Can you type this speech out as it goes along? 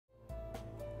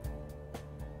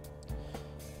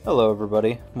Hello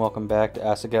everybody, welcome back to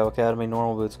Asagao Academy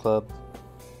Normal Boots Club.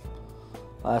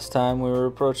 Last time we were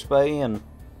approached by Ian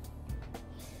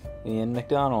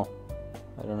McDonald.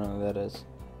 I don't know who that is.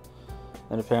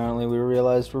 And apparently we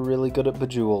realized we're really good at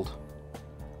Bejeweled,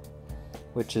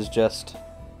 which is just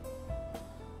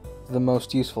the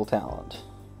most useful talent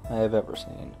I have ever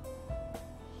seen.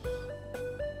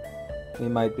 He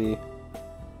might be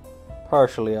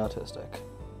partially autistic.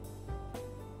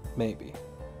 Maybe.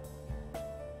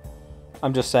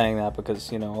 I'm just saying that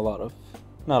because, you know,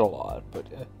 not a lot, but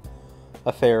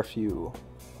a fair few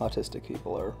autistic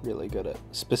people are really good at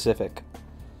specific,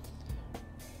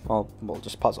 well,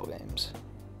 just puzzle games.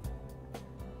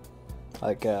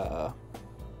 Like, what's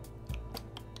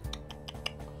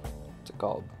it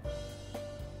called?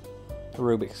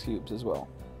 Rubik's Cubes as well.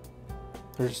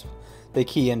 They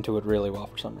key into it really well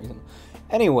for some reason.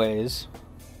 Anyways,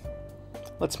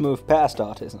 let's move past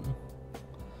autism.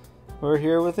 We're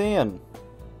here with Ian.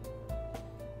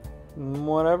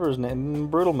 Whatever his name.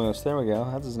 Brutal Moose. There we go.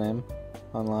 That's his name.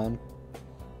 Online.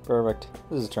 Perfect.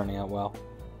 This is turning out well.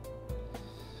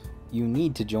 You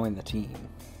need to join the team.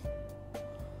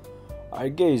 I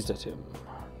gazed at him,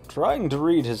 trying to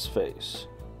read his face.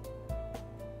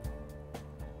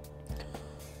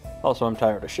 Also, I'm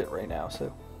tired of shit right now,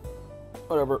 so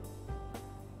whatever.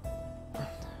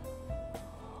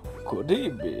 Could he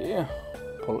be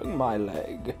pulling my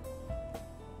leg?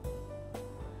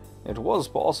 It was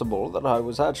possible that I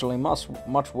was actually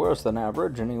much worse than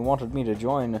average, and he wanted me to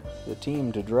join the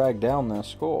team to drag down their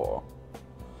score.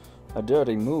 A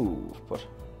dirty move, but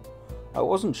I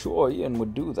wasn't sure Ian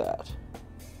would do that.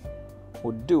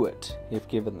 Would do it, if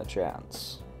given the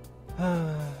chance.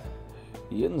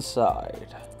 Ian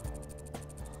sighed.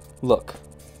 Look,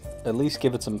 at least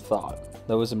give it some thought.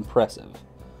 That was impressive.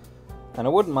 And I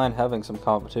wouldn't mind having some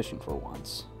competition for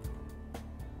once.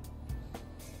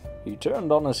 He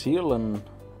turned on his heel and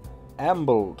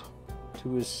ambled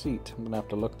to his seat. I'm gonna have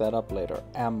to look that up later.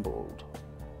 Ambled.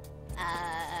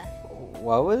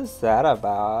 What was that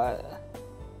about?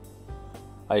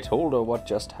 I told her what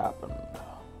just happened.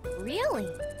 Really?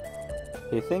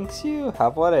 He thinks you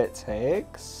have what it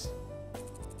takes?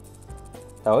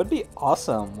 That would be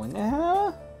awesome, wouldn't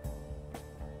it?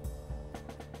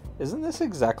 Isn't this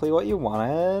exactly what you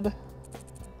wanted?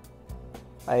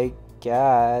 I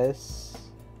guess.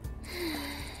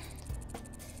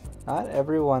 Not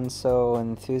everyone's so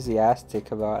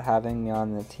enthusiastic about having me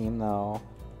on the team, though.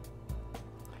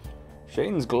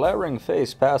 Shane's glaring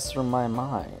face passed through my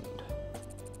mind.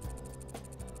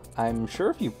 I'm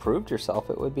sure if you proved yourself,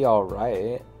 it would be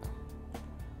alright.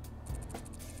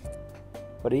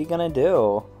 What are you gonna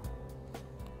do?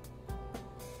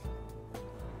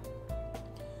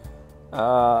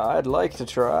 I'd like to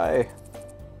try.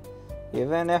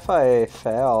 Even if I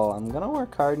fail, I'm gonna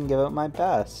work hard and give it my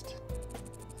best.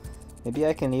 Maybe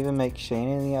I can even make Shane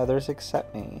and the others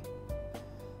accept me.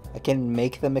 I can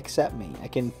make them accept me. I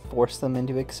can force them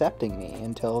into accepting me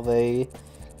until they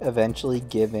eventually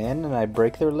give in and I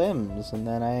break their limbs, and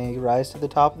then I rise to the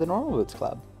top of the Normal Boots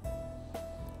Club.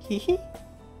 Hee hee.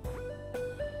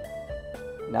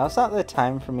 Now's not the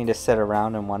time for me to sit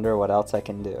around and wonder what else I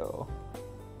can do.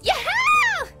 Yeah!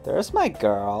 There's my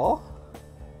girl.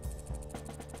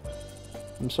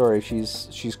 I'm sorry,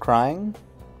 she's crying?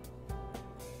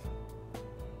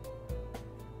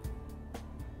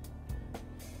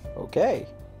 Okay.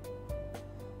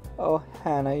 Oh,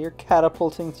 Hannah, you're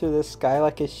catapulting through the sky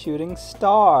like a shooting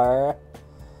star.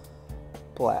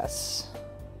 Bless.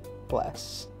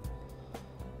 Bless.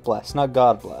 Bless, not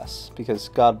God bless, because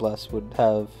God bless would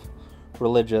have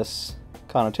religious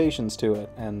connotations to it,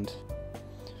 and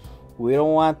we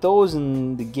don't want those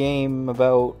in the game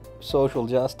about social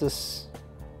justice.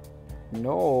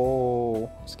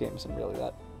 No. This game isn't really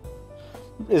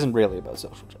about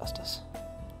social justice.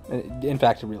 In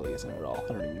fact, it really isn't at all.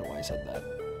 I don't even know why I said that.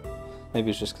 Maybe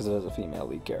it's just because it has a female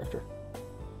lead character.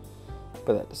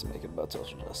 But that doesn't make it about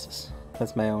social justice.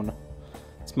 That's my own...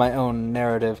 It's my own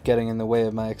narrative getting in the way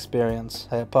of my experience.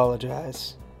 I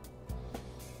apologize.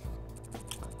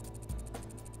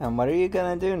 And what are you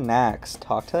gonna do next?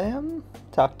 Talk to him?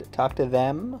 Talk to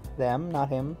them? Them, not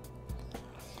him.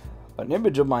 An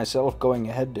image of myself going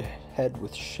head to head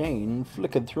with Shane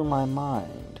flickered through my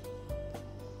mind.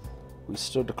 We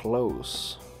stood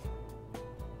close.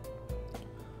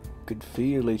 Could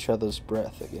feel each other's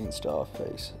breath against our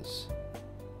faces.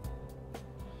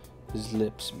 His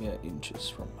lips mere inches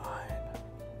from mine.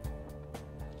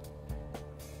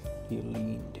 He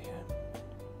leaned in.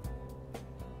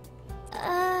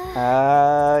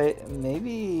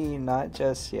 Maybe not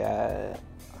just yet.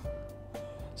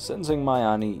 Sensing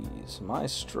my unease, my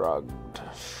shrugged.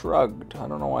 I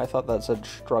don't know why I thought that said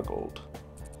struggled.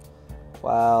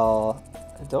 Well,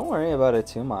 don't worry about it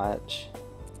too much.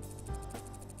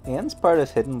 Ian's part of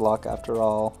Hidden Block after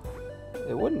all.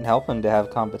 It wouldn't help him to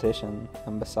have competition,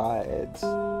 and besides...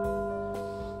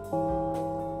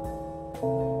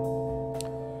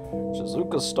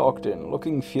 Shizuka stalked in,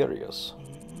 looking furious.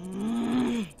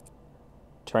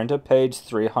 Turn to page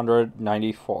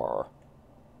 394.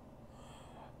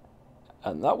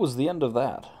 And that was the end of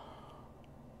that.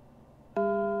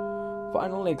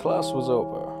 Finally, class was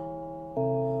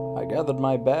over. I gathered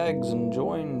my bags and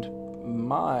joined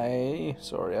my...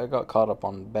 Sorry, I got caught up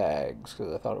on bags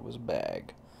because I thought it was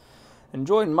bag. And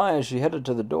joined Maya as she headed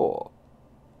to the door.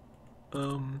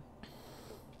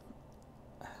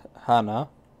 Hannah?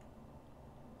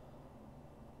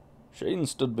 Shane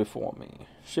stood before me,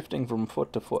 shifting from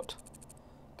foot to foot.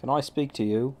 Can I speak to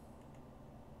you?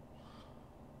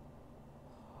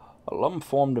 A lump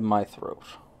formed in my throat.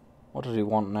 What did he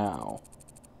want now?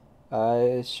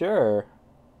 Sure.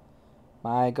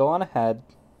 Go on ahead.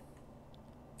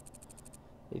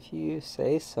 If you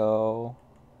say so.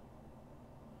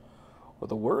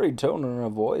 With a worried tone in her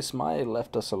voice, Mai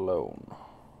left us alone.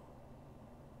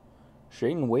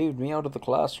 Shane waved me out of the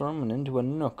classroom and into a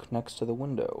nook next to the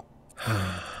window.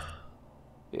 I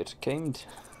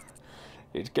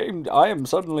am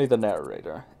suddenly the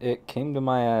narrator. It came to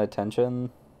my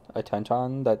attention that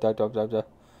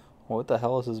what the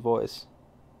hell is his voice?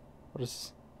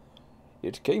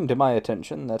 It came to my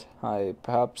attention that I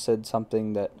perhaps said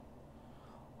something that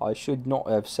I should not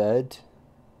have said.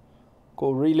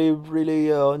 Got a really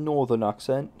northern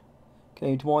accent.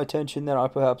 Came to my attention that I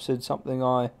perhaps said something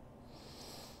I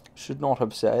should not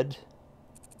have said.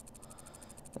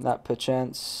 And that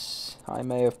perchance I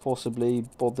may have possibly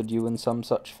bothered you in some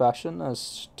such fashion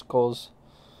as cause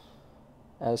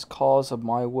of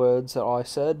my words that I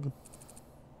said.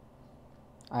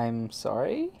 I'm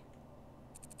sorry?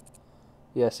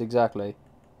 Yes, exactly.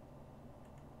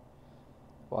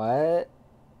 What?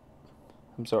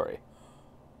 I'm sorry.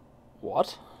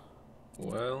 What?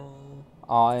 Well...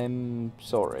 I'm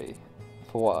sorry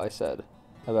for what I said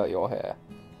about your hair.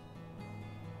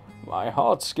 My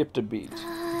heart skipped a beat.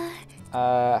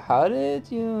 How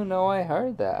did you know I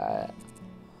heard that?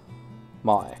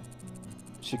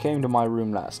 She came to my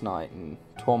room last night and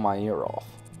tore my ear off.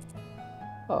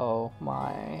 Oh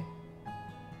my.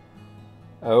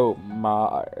 Oh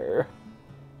my.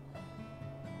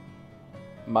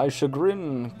 My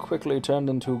chagrin quickly turned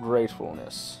into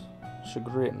gratefulness.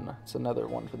 Chagrin, it's another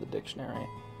one for the dictionary.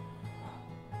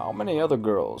 How many other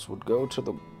girls would go to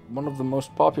one of the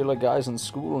most popular guys in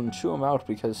school and chew him out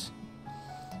because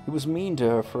he was mean to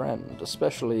her friend,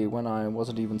 especially when I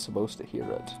wasn't even supposed to hear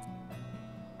it?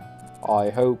 I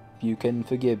hope you can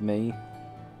forgive me.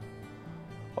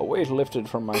 A weight lifted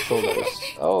from my shoulders.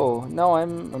 Oh, no,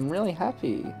 I'm really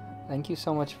happy. Thank you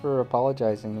so much for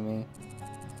apologizing to me.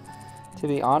 To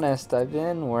be honest, I've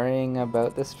been worrying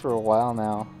about this for a while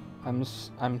now. I'm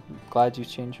glad you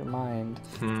changed your mind.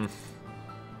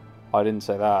 I didn't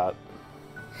say that.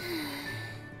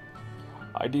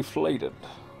 I deflated.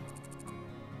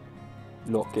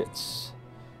 Look, it's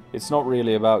not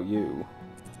really about you.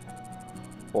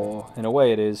 Or, in a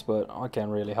way it is, but I can't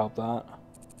really help that.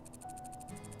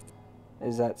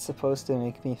 Is that supposed to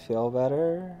make me feel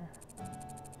better?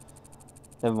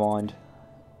 Never mind.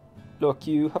 Look,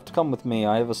 you have to come with me.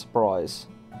 I have a surprise.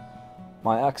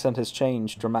 My accent has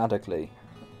changed dramatically.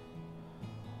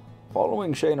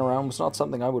 Following Shane around was not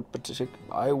something I would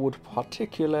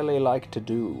particularly like to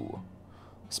do,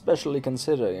 especially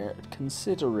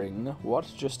considering what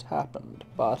just happened.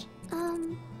 But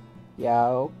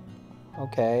yeah,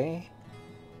 okay.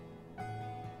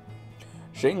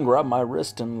 Shane grabbed my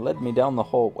wrist and led me down the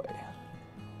hallway.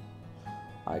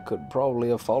 I could probably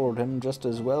have followed him just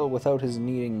as well without his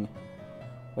needing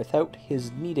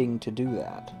to do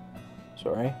that.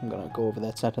 Sorry, I'm gonna go over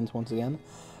that sentence once again.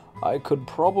 I could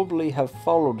probably have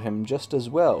followed him just as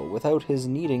well without his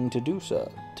needing to do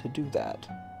so.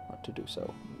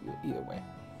 Either way.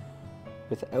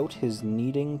 Without his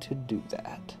needing to do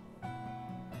that.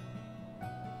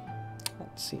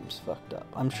 That seems fucked up.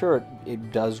 I'm sure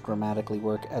it does grammatically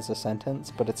work as a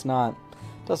sentence, but it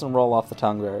doesn't roll off the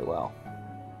tongue very well.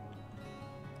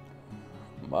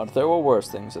 But there were worse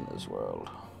things in this world.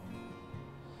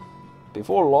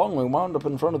 Before long, we wound up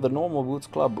in front of the Normal Boots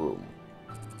Club room.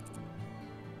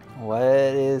 What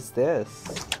is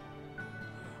this?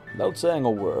 Without saying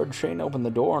a word, Shane opened the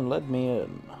door and led me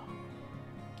in.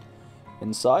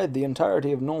 Inside, the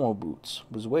entirety of Normal Boots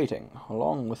was waiting,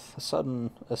 along with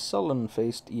a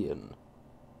sullen-faced Ian.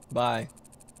 Bye.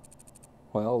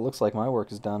 Well, it looks like my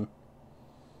work is done.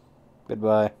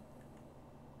 Goodbye.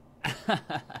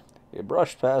 You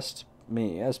brushed past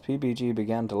me as PBG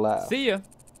began to laugh. See ya.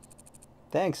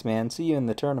 Thanks, man. See you in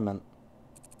the tournament.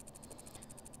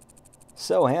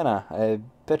 So, Hannah, I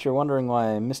bet you're wondering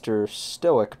why Mr.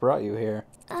 Stoic brought you here.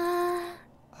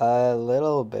 A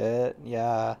little bit,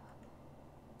 yeah.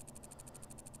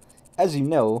 As you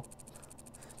know,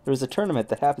 there's a tournament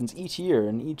that happens each year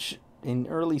in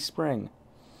early spring.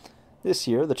 This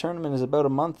year, the tournament is about a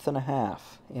month and a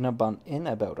half. In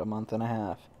about a month and a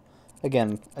half.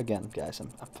 Again, guys, I'm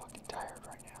fucking tired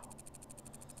right now.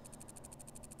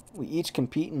 We each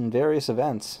compete in various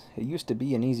events. It used to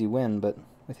be an easy win, but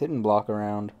with Hidden Block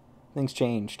around, things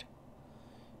changed.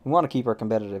 We want to keep our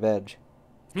competitive edge.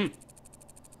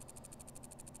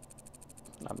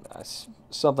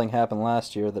 Something happened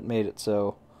last year that made it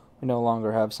so we no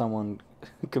longer have someone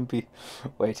compete.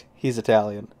 Wait, he's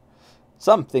Italian.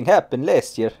 Something happened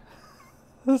last year.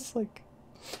 That's like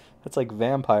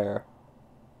vampire.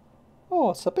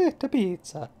 Oh, sapete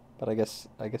pizza. But I guess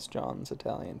John's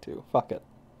Italian too. Fuck it.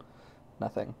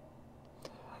 Nothing.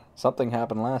 Something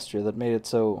happened last year that made it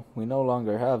so we no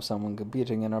longer have someone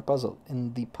competing in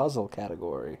the puzzle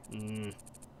category.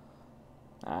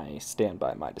 I stand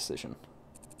by my decision.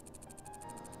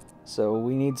 So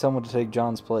we need someone to take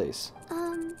John's place.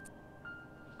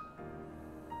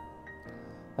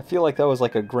 I feel like that was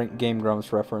like a great Game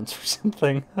Grumps reference or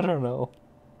something. I don't know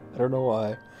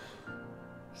why.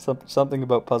 Something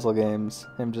about puzzle games.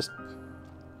 Him just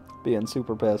being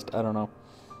super pissed. I don't know.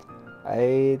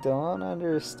 I don't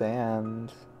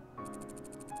understand.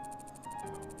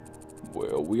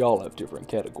 Well, we all have different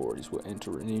categories we're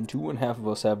entering into, and half of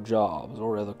us have jobs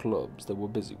or other clubs that we're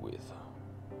busy with.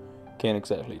 Can't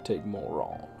exactly take more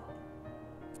on.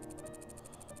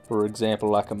 For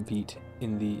example, I compete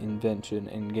in the invention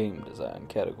and game design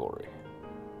category.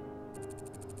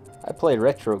 I play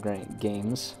retro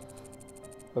games.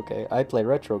 Okay, I play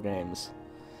retro games.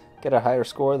 Get a higher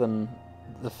score than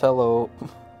the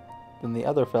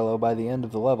other fellow by the end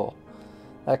of the level.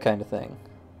 That kind of thing.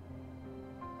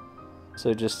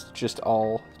 So just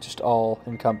all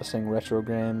encompassing retro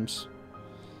games.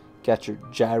 Got your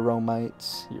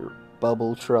Gyromites, your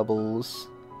Bubble Troubles,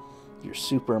 your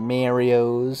Super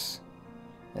Marios.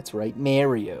 That's right,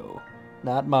 Mario.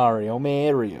 Not Mario,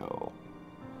 Mario.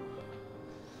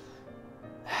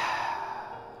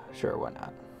 Sure, why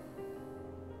not?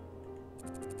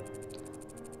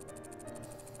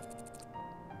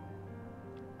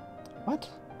 What?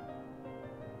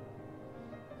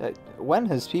 When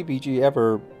has PBG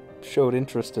ever showed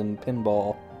interest in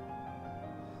pinball?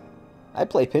 I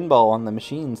play pinball on the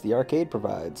machines the arcade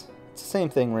provides. It's the same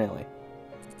thing, really.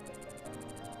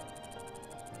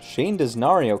 Shane does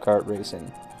Mario Kart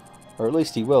racing. Or at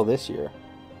least he will this year.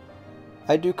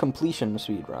 I do completion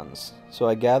speedruns, so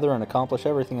I gather and accomplish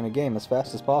everything in a game as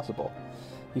fast as possible.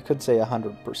 You could say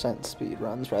 100%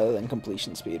 speedruns rather than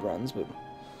completion speedruns, but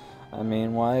I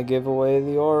mean, why give away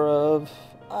the aura of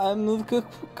I'm the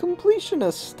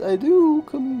completionist?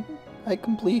 I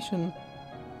completion.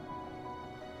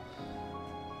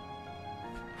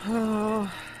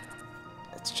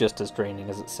 It's just as draining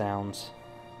as it sounds.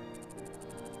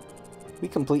 We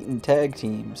complete in tag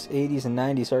teams, 80s and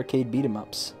 90s arcade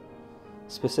beat-em-ups.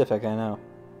 Specific, I know.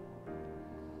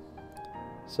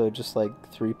 So just like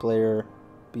 3-player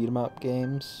beat-em-up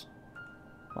games?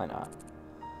 Why not?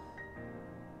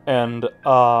 And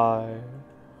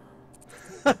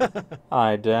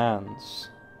I dance.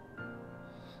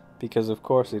 Because of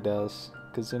course he does.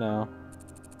 Because, you know,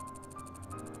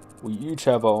 we each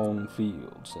have our own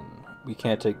fields, and we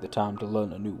can't take the time to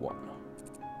learn a new one.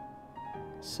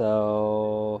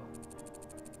 So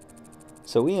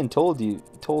Ian told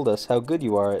us how good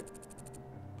you are at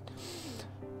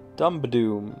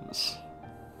Dumbadoom's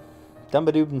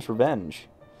Revenge.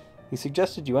 He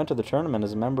suggested you enter the tournament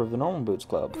as a member of the Normal Boots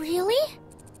Club. Really?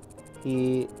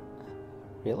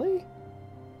 Really?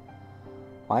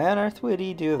 Why on earth would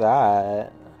he do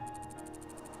that?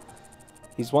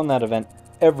 He's won that event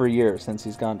every year since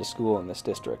he's gone to school in this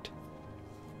district.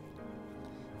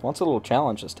 Wants a little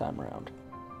challenge this time around.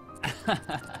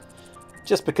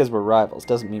 Just because we're rivals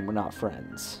doesn't mean we're not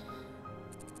friends.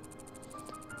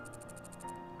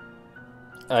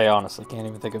 I honestly can't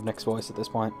even think of Nick's voice at this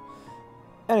point.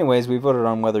 Anyways, we voted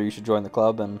on whether you should join the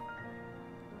club, and,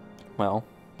 well,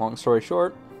 long story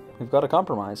short, we've got a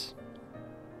compromise.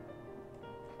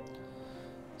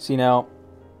 See, now,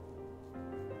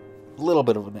 a little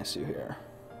bit of an issue here.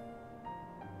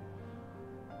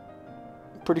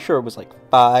 Pretty sure it was like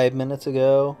 5 minutes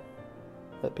ago.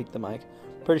 That peaked the mic.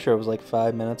 Pretty sure it was like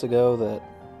 5 minutes ago that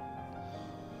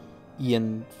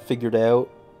Ian figured out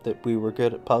that we were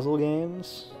good at puzzle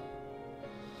games.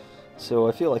 So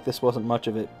I feel like this wasn't much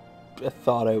of a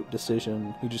thought-out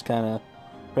decision. He just kind of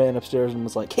ran upstairs and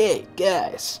was like, "Hey,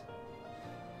 guys!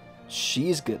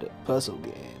 She's good at puzzle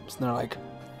games." And they're like,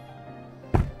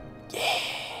 "Yeah!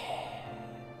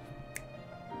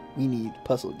 We need a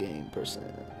puzzle game person."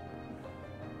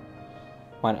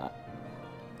 Why not?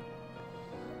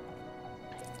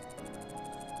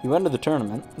 You enter the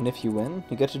tournament, and if you win,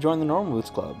 you get to join the Normal Boots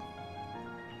Club.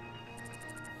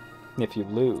 If you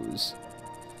lose,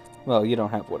 well, you don't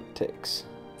have what it takes.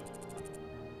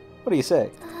 What do you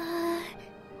say?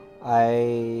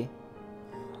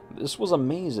 This was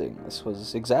amazing. This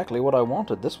was exactly what I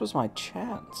wanted. This was my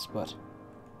chance, but...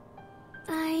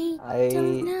 I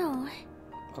don't know.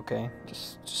 Okay,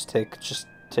 just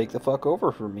take the fuck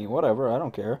over for me. Whatever, I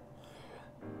don't care.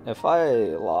 If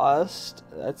I lost...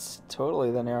 That's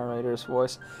totally the narrator's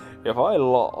voice. If I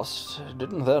lost,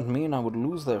 didn't that mean I would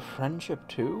lose their friendship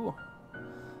too?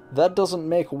 That doesn't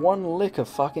make one lick of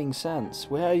fucking sense.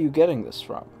 Where are you getting this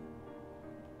from?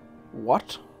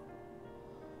 What?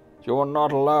 You're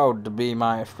not allowed to be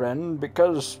my friend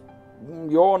because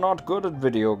you're not good at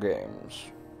video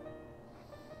games.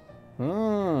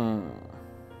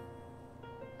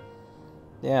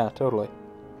 Yeah, totally.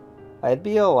 I'd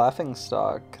be a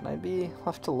laughingstock, and I'd be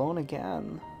left alone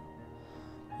again.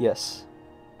 Yes,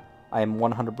 I am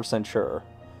 100% sure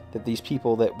that these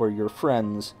people that were your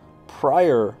friends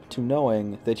prior to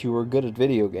knowing that you were good at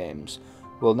video games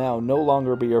will now no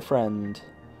longer be your friend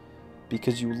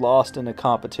because you lost in a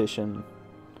competition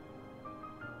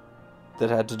that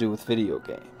had to do with video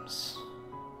games.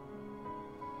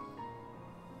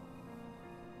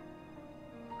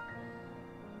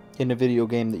 In a video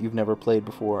game that you've never played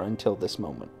before until this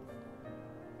moment.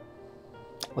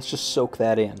 Let's just soak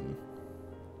that in.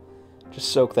 Just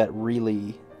soak that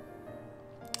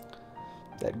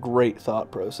great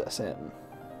thought process in.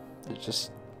 It's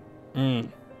just,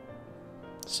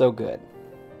 so good.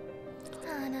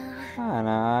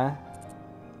 Anna,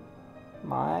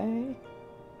 you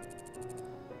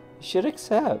should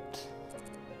accept.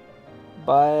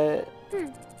 But,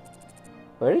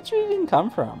 where did you even come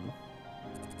from?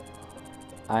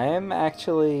 I am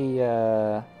actually,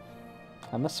 I'm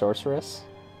a sorceress.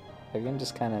 I can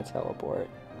just kind of teleport.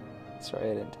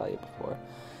 Sorry, I didn't tell you before.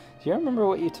 Do you remember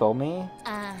what you told me?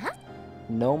 Uh-huh.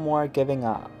 No more giving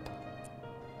up.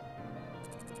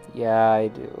 Yeah, I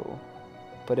do.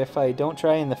 But if I don't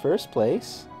try in the first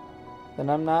place, then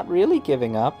I'm not really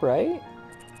giving up, right?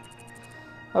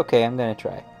 Okay, I'm gonna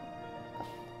try.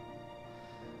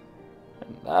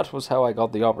 And that was how I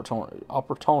got the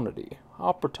opportunity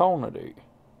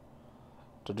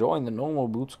to join the Normal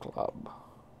Boots Club.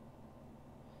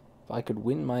 If I could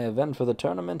win my event for the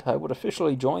tournament, I would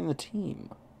officially join the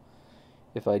team.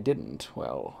 If I didn't,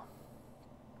 well...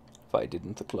 If I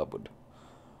didn't, the club would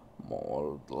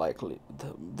more likely...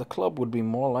 The club would be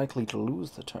more likely to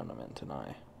lose the tournament, and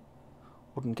I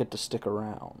wouldn't get to stick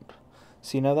around.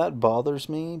 See, now that bothers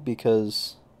me,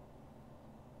 because...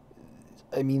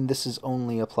 I mean, this is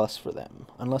only a plus for them.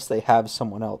 Unless they have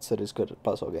someone else that is good at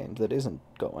puzzle games that isn't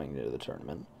going to the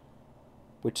tournament.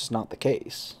 Which is not the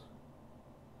case.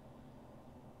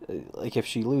 Like, if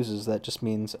she loses, that just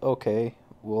means, okay,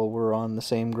 well, we're on the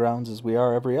same grounds as we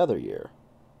are every other year.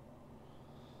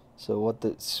 So what?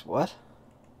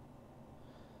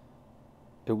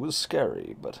 It was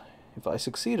scary, but if I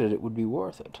succeeded, it would be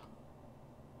worth it.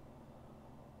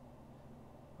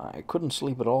 I couldn't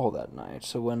sleep at all that night,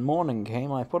 so when morning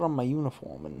came, I put on my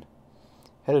uniform and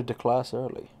headed to class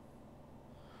early.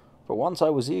 For once I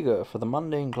was eager for the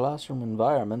mundane classroom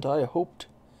environment. I hoped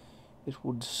it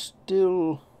would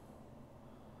still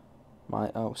my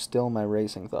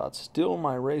racing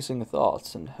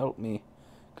thoughts and help me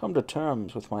come to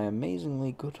terms with my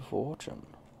amazingly good fortune.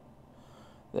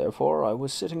 Therefore, I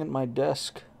was sitting at my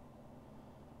desk,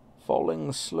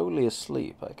 falling slowly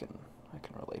asleep. I can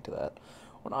relate to that.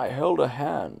 When I held a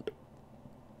hand,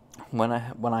 when a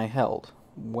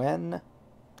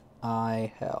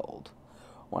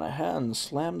hand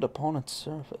slammed upon its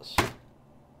surface.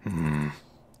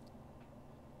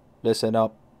 Listen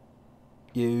up,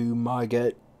 you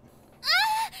maggot.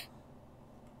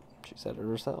 She said it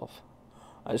herself.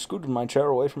 I scooted my chair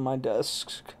away from my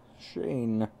desk.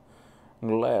 Shane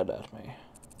glared at me.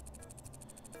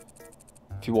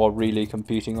 If you are really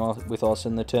competing with us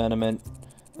in the tournament,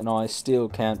 and I still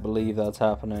can't believe that's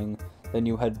happening, then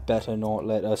you had better not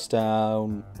let us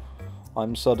down.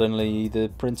 I'm suddenly the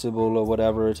principal or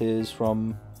whatever it is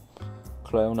from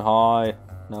Clone High.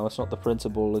 No, it's not the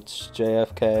principal, it's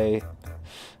JFK.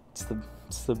 It's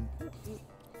the...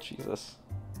 Jesus.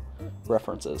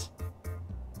 references.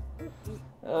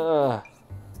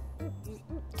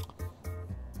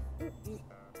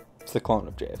 It's the clone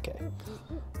of JFK.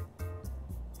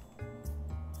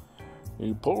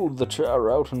 He pulled the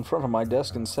chair out in front of my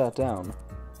desk and sat down.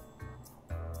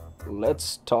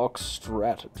 Let's talk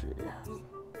strategy.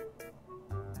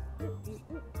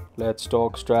 Let's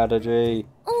talk strategy.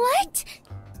 What?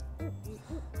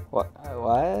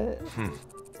 What?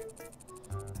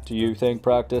 Do you think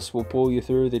practice will pull you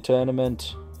through the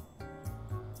tournament?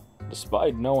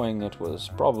 Despite knowing it was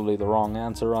probably the wrong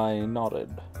answer, I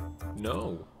nodded.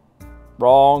 No.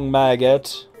 Wrong,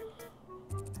 maggot.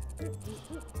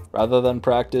 Rather than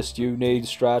practice, you need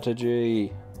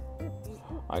strategy.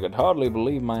 I could hardly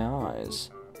believe my eyes.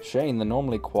 Shane, the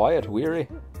normally quiet, wary,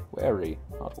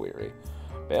 not weary,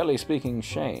 barely speaking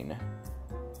Shane.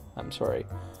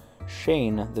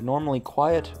 Shane, the normally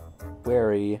quiet,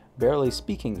 wary, barely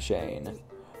speaking Shane.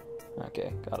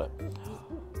 Okay, got it.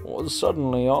 Was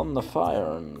suddenly on the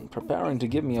fire and preparing to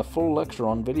give me a full lecture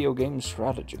on video game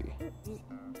strategy.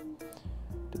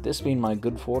 Did this mean my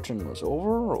good fortune was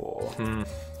over, or...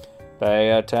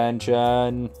 Pay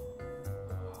attention.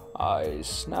 I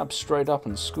snapped straight up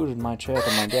and scooted my chair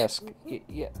to my desk.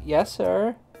 Yes,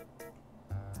 sir?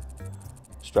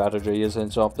 Strategy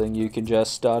isn't something you can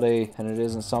just study, and it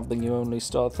isn't something you only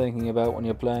start thinking about when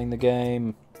you're playing the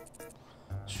game.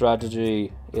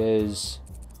 Strategy is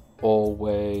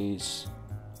always...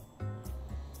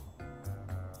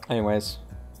 Anyways.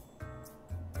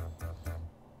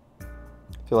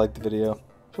 If you like the video,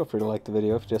 feel free to like the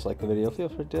video. If you dislike the video, feel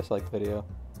free to dislike the video.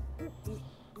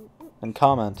 And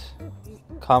comment.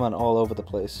 Comment all over the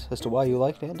place as to why you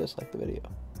liked and disliked the video.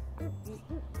 You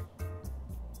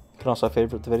can also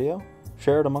favorite the video,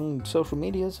 share it among social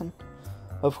medias, and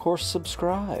of course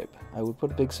subscribe. I would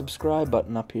put a big subscribe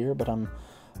button up here, but I'm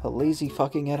a lazy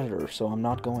fucking editor, so I'm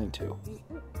not going to.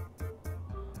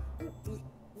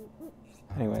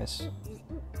 Anyways.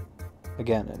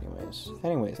 Anyways.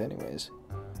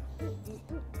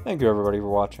 Thank you everybody for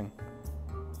watching.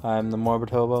 I'm the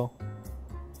Morbid Hobo.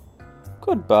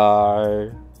 Goodbye.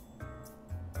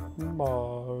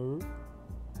 Bye.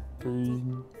 Bye.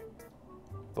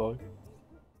 Bye.